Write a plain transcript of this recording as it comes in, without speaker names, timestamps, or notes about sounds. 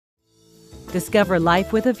Discover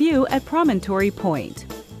life with a view at Promontory Pointe.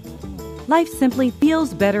 Life simply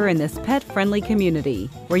feels better in this pet-friendly community,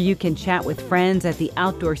 where you can chat with friends at the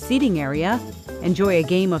outdoor seating area, enjoy a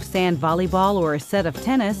game of sand volleyball or a set of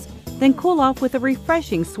tennis, then cool off with a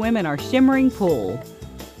refreshing swim in our shimmering pool.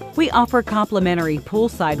 We offer complimentary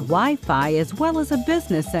poolside Wi-Fi as well as a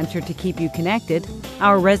business center to keep you connected.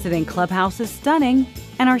 Our resident clubhouse is stunning,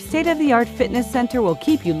 and our state-of-the-art fitness center will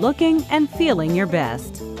keep you looking and feeling your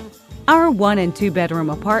best. Our 1- and 2-bedroom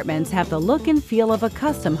apartments have the look and feel of a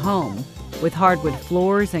custom home, with hardwood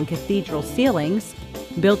floors and cathedral ceilings,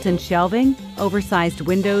 built-in shelving, oversized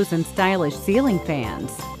windows, and stylish ceiling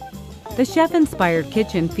fans. The chef-inspired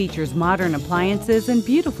kitchen features modern appliances and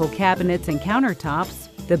beautiful cabinets and countertops.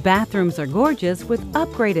 The bathrooms are gorgeous with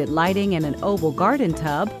upgraded lighting and an oval garden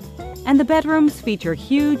tub, and the bedrooms feature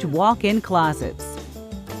huge walk-in closets.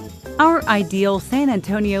 Our ideal San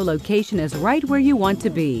Antonio location is right where you want to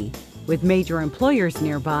be, with major employers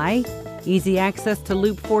nearby, easy access to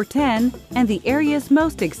Loop 410, and the area's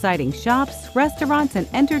most exciting shops, restaurants, and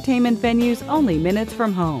entertainment venues only minutes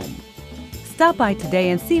from home. Stop by today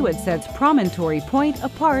and see what sets Promontory Pointe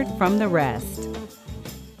apart from the rest.